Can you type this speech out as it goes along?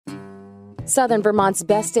Southern Vermont's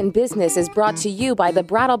Best in Business is brought to you by the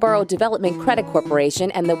Brattleboro Development Credit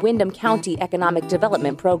Corporation and the Windham County Economic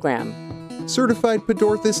Development Program. Certified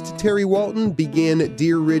podorthist Terry Walton began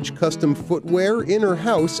Deer Ridge Custom Footwear in her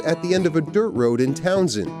house at the end of a dirt road in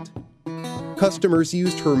Townsend. Customers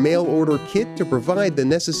used her mail-order kit to provide the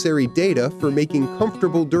necessary data for making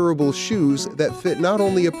comfortable, durable shoes that fit not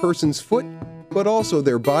only a person's foot, but also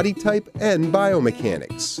their body type and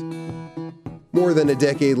biomechanics. More than a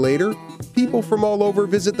decade later, people from all over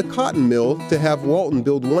visit the cotton mill to have Walton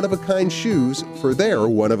build one-of-a-kind shoes for their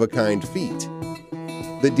one-of-a-kind feet.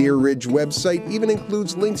 The Deer Ridge website even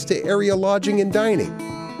includes links to area lodging and dining,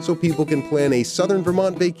 so people can plan a Southern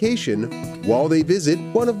Vermont vacation while they visit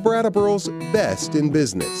one of Brattleboro's Best in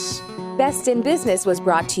Business. Best in Business was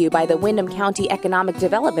brought to you by the Windham County Economic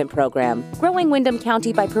Development Program, growing Windham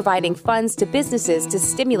County by providing funds to businesses to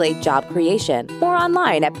stimulate job creation. More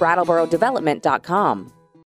online at brattleborodevelopment.com.